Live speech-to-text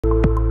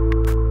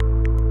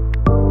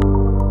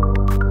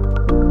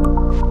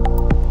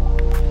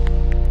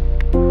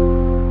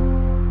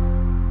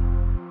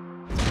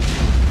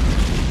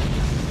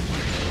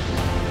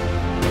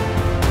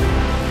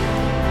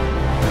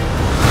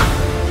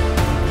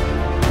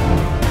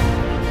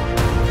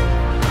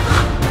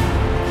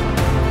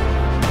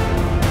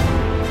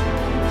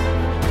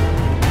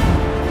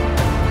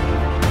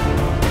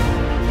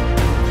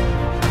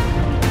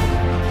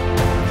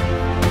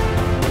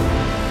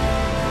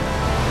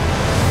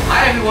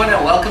everyone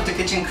and welcome to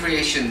Kitchen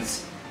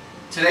Creations.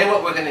 Today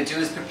what we're going to do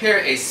is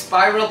prepare a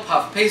spiral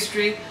puff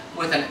pastry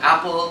with an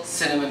apple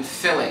cinnamon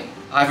filling.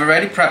 I've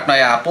already prepped my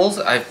apples.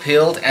 I've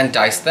peeled and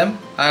diced them,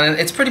 and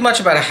it's pretty much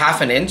about a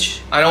 ½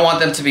 inch. I don't want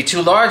them to be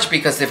too large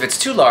because if it's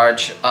too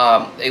large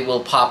it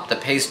will pop the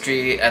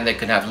pastry and they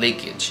can have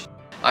leakage.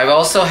 I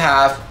also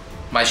have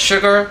my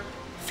sugar,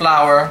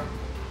 flour.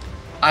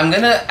 I'm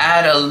gonna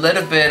add a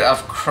little bit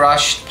of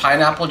crushed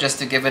pineapple just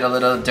to give it a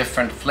little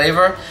different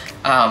flavor.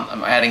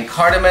 I'm adding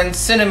cardamom,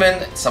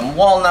 cinnamon, some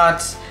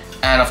walnuts,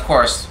 and of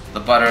course the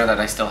butter that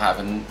I still have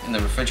in the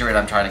refrigerator.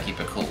 I'm trying to keep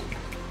it cool.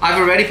 I've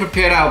already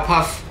prepared our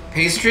puff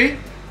pastry.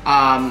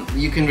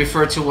 You can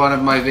refer to one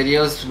of my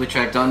videos which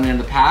I've done in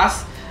the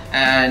past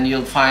and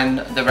you'll find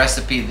the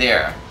recipe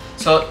there.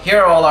 So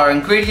here are all our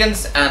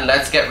ingredients and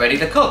let's get ready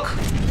to cook.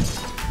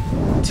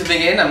 To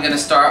begin, I'm gonna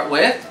start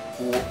with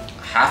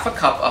 ½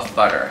 cup of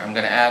butter. I'm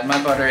gonna add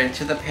my butter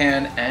into the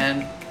pan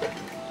and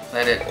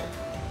let it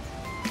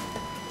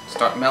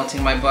start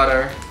melting my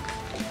butter.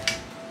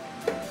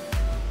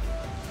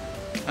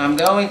 I'm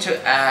going to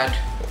add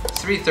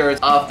 3/3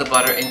 of the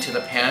butter into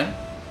the pan.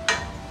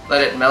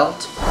 Let it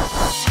melt.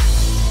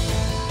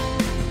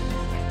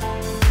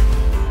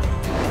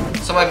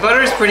 So my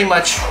butter is pretty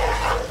much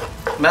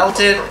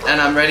melted and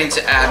I'm ready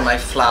to add my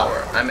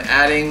flour. I'm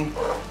adding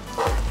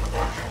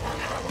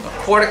a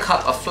 1/4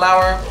 cup of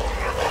flour.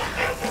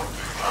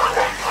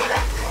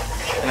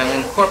 And I'm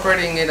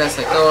incorporating it as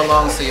I go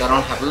along so you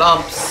don't have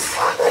lumps.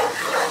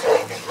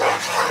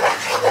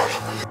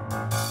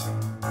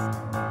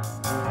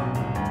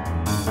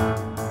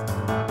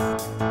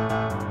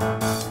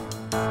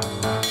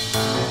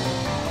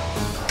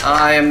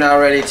 I am now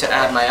ready to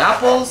add my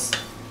apples.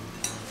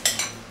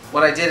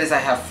 What I did is I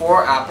have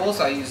 4 apples.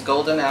 I use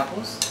golden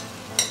apples.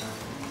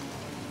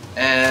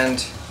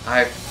 And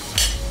I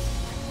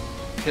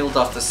peeled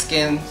off the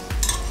skin.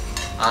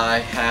 I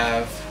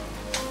have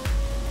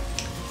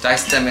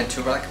diced them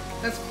into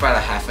that's about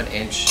a ½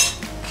 inch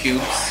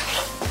cubes.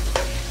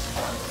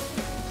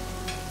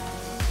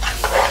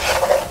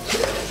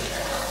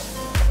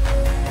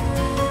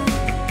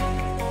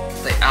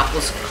 The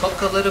apples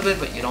cook a little bit,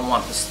 but you don't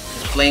want the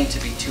flame to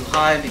be too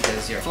high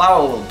because your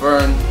flour will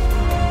burn.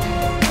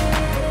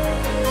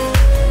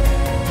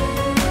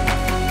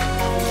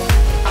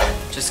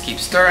 Just keep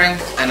stirring,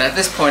 and at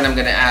this point I'm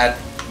going to add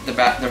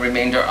the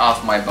remainder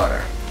of my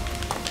butter.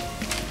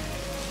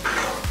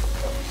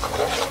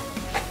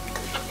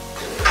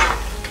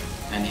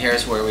 And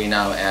here's where we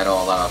now add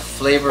all our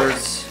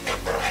flavors.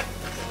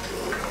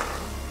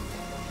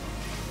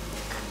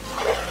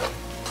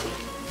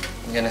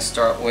 I'm gonna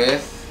start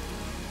with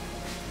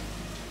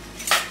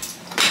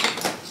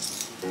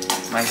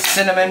my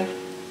cinnamon.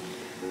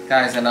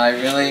 Guys, and I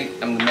really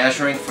am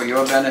measuring for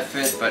your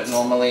benefit, but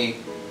normally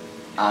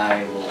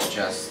I will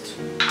just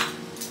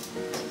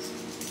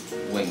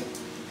wing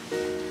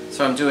it.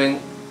 So I'm doing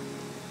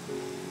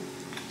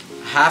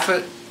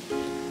 ½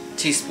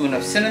 teaspoon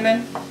of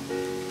cinnamon,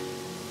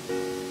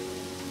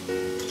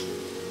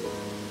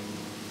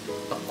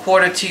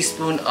 1/4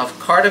 teaspoon of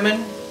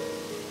cardamom.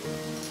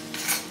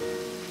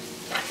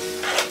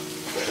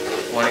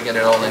 Want to get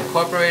it all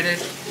incorporated.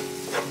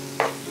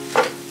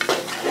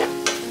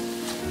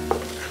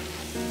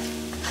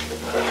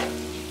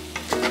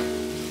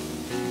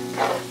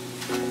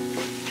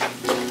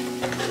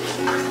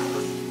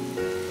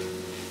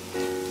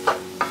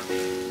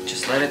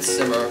 Just let it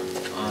simmer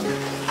on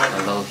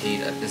a low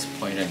heat at this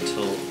point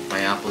until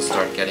my apples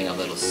start getting a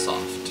little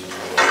soft.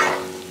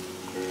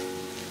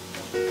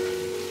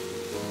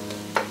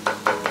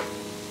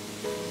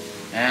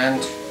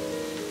 And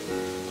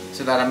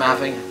to that I'm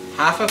having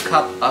 ½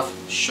 cup of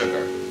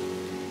sugar.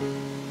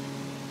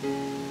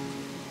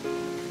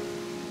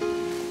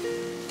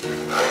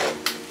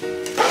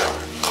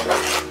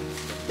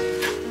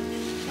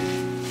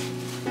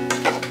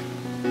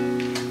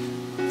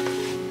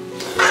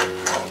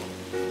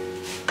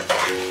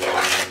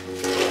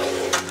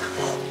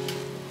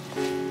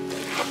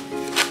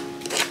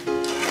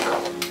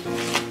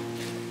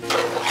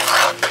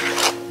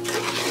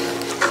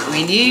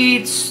 We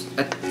need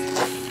a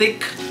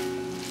thick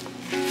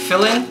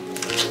filling.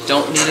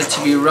 Don't need it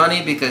to be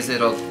runny because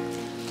it'll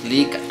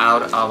leak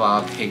out of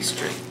our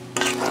pastry.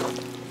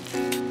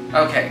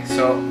 Okay,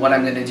 so what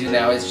I'm going to do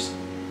now is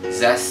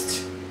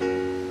zest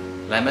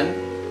lemon.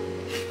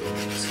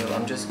 So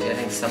I'm just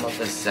getting some of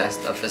the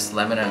zest of this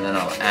lemon and then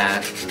I'll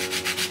add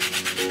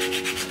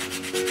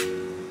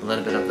a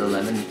little bit of the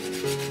lemon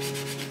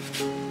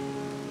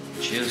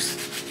juice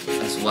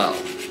as well.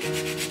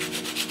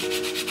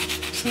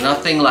 It's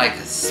nothing like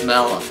the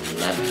smell of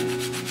lemon.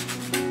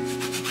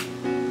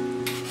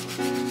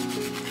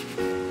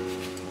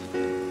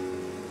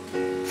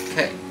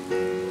 Okay.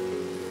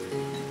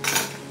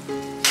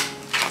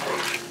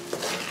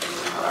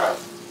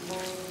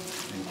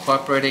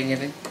 Incorporating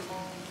it in.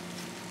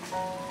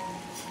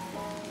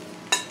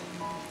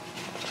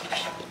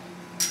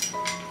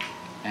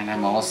 And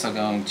I'm also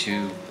going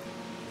to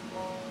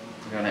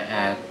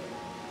add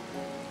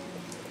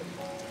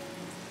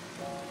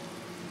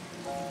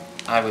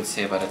I would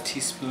say about a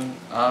teaspoon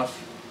of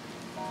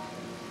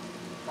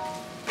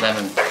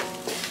lemon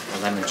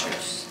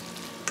juice.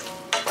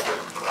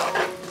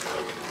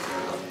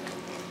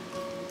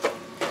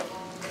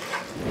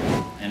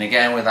 And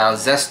again, with our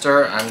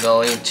zester, I'm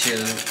going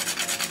to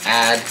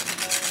add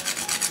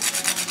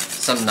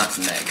some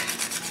nutmeg.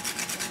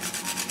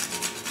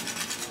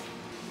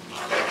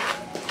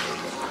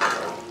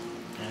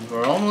 And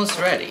we're almost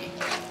ready.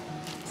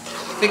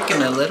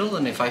 Thicken a little,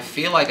 and if I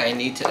feel like I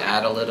need to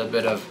add a little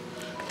bit of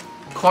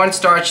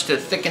cornstarch to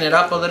thicken it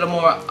up a little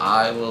more,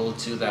 I will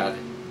do that.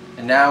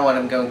 And now what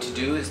I'm going to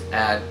do is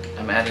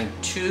I'm adding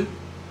 2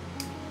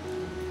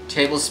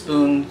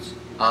 tablespoons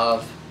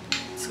of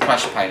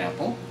crushed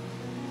pineapple.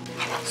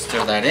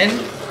 Stir that in.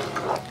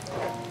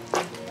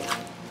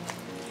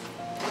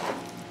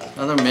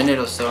 Another minute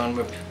or so and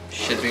we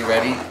should be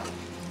ready.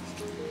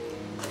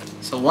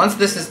 So once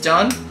this is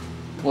done,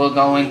 we're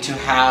going to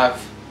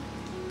have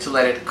to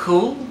let it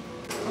cool.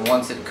 And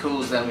once it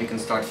cools, then we can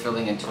start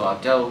filling into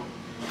our dough.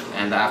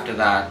 And after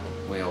that,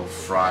 we'll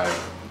fry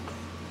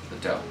the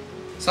dough.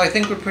 So I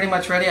think we're pretty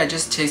much ready. I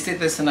just tasted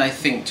this and I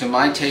think to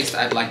my taste,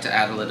 I'd like to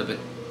add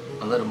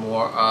a little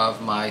more of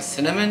my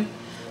cinnamon.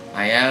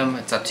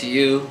 It's up to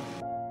you.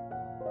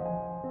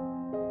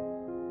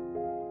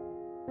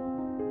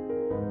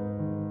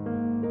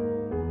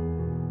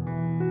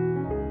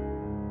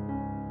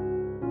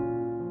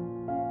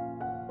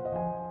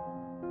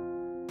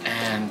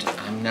 And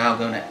I'm now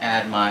going to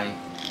add my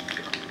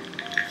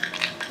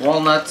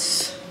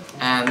walnuts,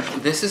 and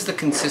this is the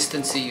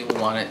consistency you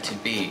want it to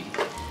be,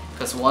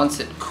 because once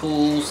it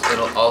cools,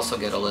 it'll also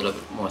get a little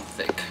bit more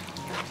thick.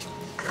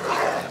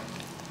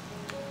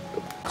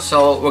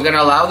 So we're going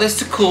to allow this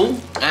to cool,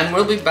 and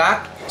we'll be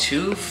back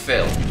to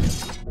fill.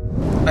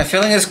 My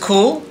filling is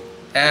cool,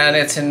 and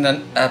it's in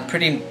a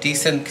pretty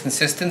decent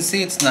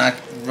consistency. It's not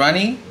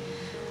runny,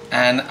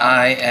 and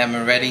I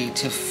am ready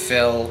to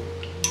fill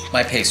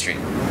my pastry.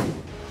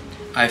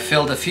 I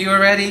filled a few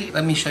already.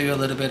 Let me show you a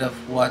little bit of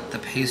what the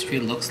pastry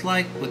looks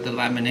like with the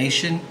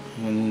lamination.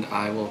 And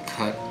I will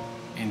cut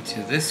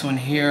into this one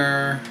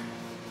here.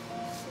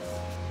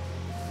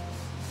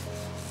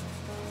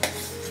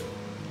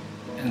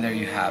 And there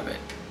you have it.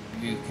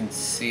 You can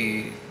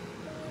see,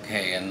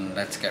 okay, and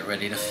let's get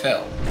ready to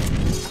fill.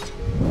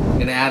 I'm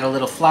gonna add a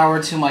little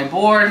flour to my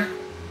board,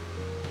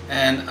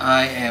 and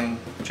I am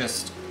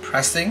just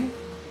pressing.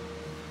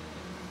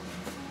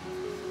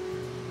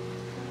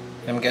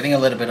 I'm getting a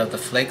little bit of the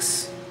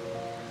flakes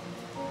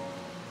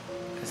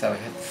because I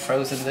have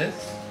frozen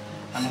this.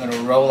 I'm going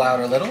to roll out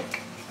a little.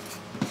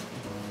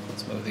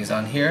 Let's move these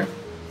on here.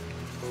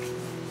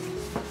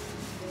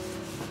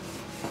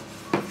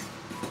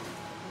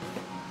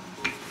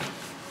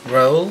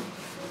 Roll.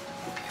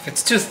 If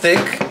it's too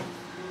thick,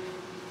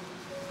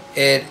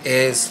 it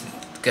is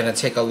going to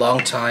take a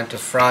long time to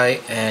fry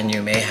and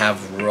you may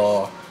have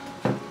raw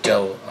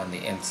dough on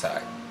the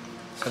inside.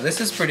 So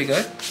this is pretty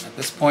good. At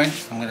this point,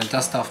 I'm going to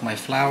dust off my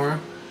flour.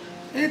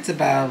 It's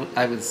about,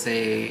 I would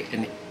say,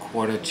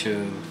 1/4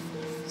 to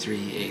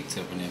 3/8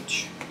 of an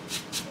inch.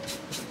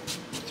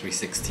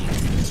 3/16.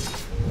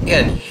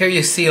 Again, here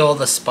you see all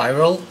the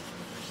spiral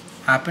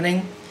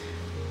happening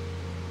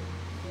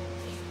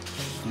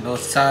on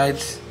both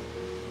sides.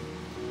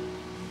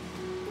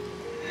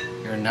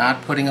 You're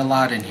not putting a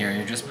lot in here.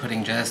 You're just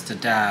putting just a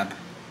dab.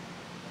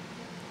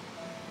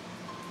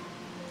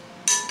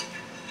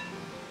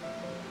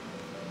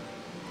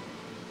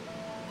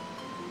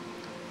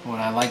 What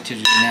I like to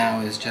do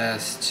now is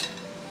just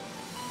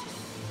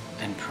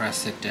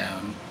press it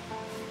down,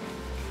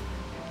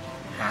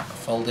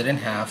 fold it in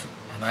half,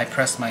 and I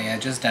press my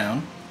edges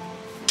down.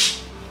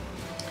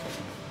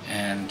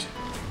 And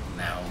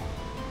now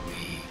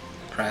we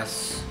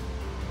press,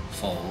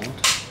 fold,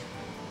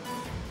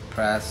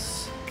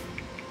 press,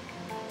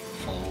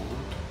 fold,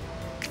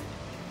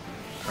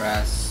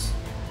 press,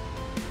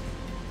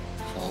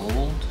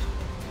 fold,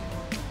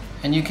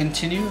 and you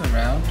continue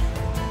around.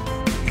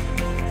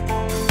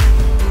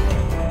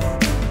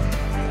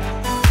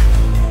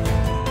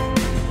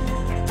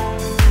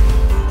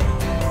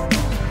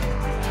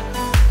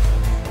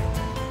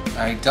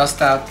 I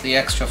dust out the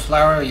extra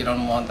flour. You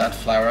don't want that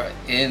flour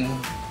in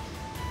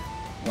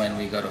when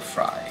we go to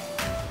fry.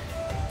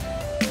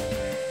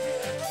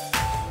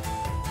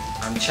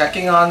 I'm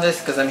checking on this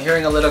because I'm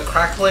hearing a little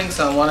crackling,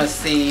 so I want to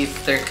see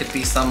if there could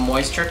be some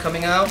moisture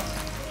coming out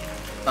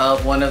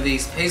of one of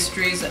these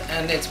pastries,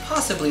 and it's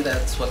possibly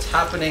that's what's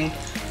happening,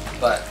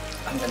 but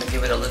I'm going to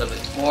give it a little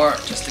bit more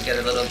just to get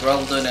a little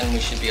golden and we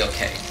should be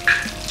okay.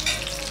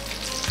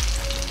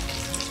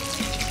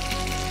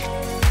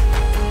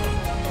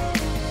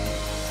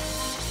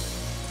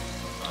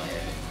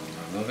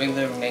 Removing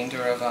the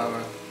remainder of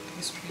our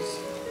pastries.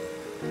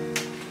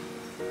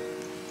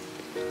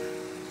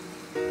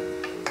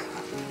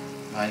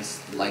 Nice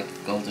light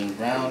golden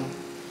brown.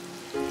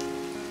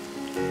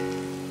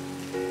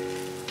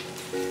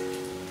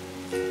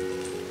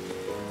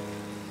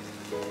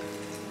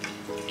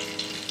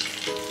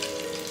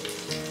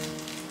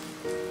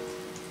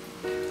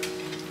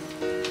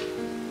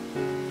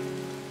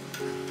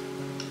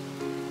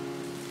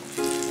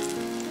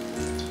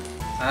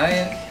 I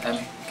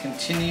am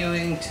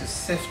continuing to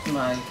sift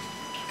my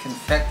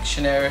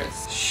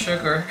confectioner's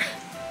sugar.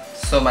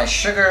 So my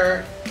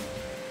sugar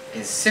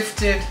is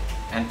sifted,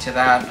 and to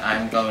that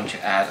I'm going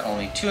to add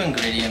only 2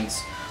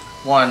 ingredients.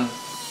 One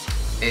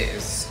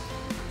is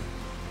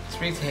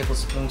 3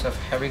 tablespoons of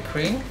heavy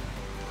cream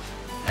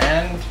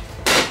and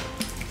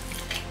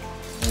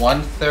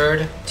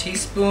 1/3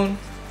 teaspoon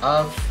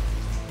of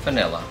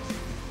vanilla.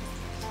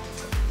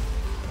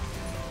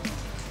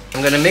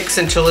 I'm going to mix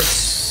until it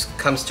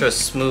comes to a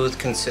smooth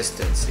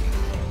consistency.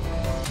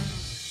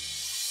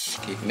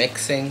 Keep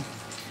mixing.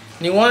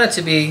 And you want it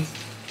to be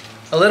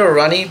a little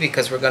runny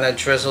because we're going to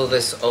drizzle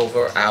this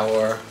over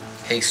our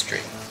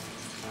pastry.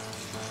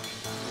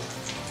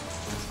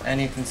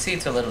 And you can see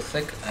it's a little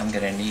thick. I'm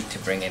going to need to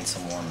bring in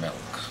some more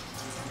milk.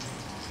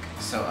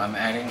 So I'm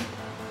adding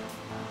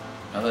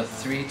another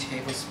 3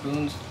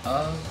 tablespoons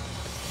of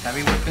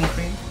heavy whipping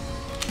cream.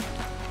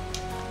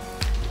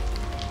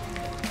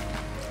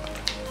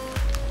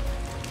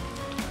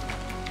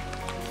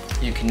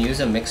 You can use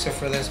a mixer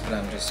for this, but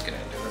I'm just going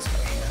to do this by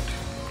hand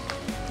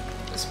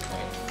at this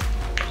point.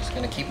 I'm just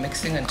going to keep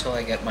mixing until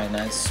I get my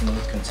nice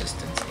smooth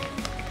consistency.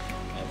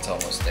 It's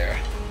almost there.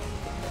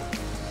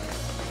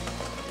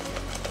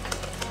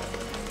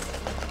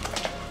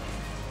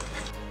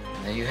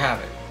 And there you have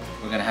it.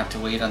 We're going to have to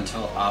wait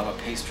until our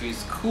pastry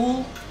is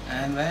cool,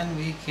 and then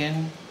we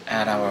can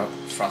add our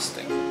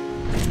frosting.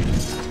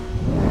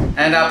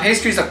 And our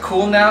pastries are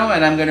cool now,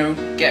 and I'm going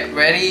to get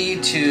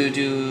ready to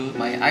do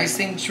my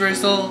icing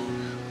drizzle.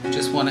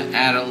 Just want to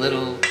add a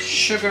little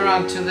sugar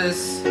onto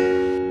this.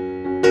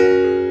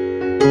 And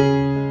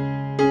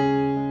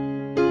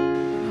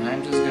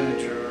I'm just going to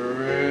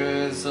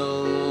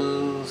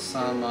drizzle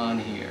some on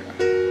here.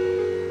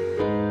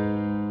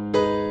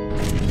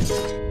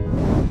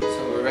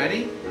 So we're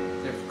ready.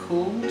 They're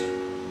cooled.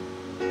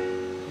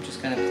 I'm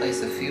just going to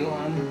place a few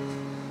on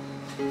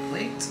the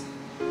plate.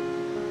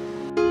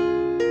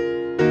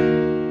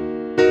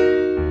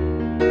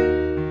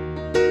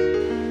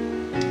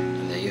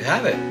 And there you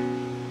have it.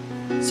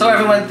 So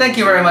everyone, thank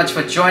you very much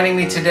for joining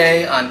me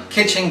today on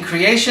Kitchen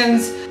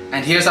Creations.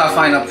 And here's our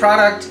final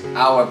product,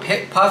 our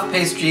puff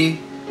pastry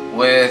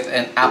with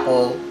an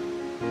apple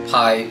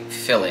pie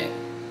filling.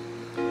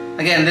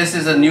 Again, this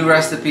is a new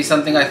recipe,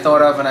 something I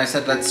thought of and I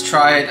said let's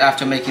try it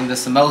after making the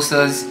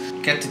samosas.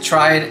 Get to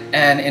try it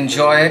and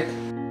enjoy it.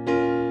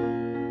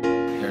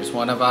 Here's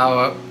one of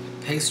our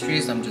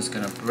pastries. I'm just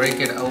going to break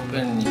it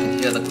open. You can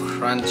hear the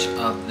crunch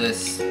of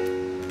this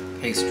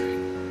pastry.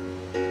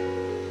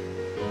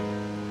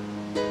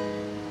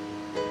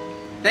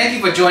 Thank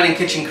you for joining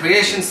Kitchen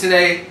Creations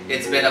today.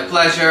 It's been a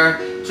pleasure.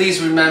 Please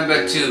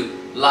remember to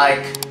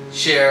like,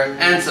 share,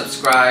 and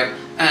subscribe.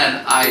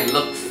 And I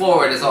look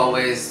forward, as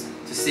always,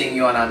 to seeing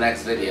you on our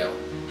next video.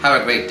 Have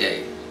a great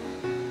day.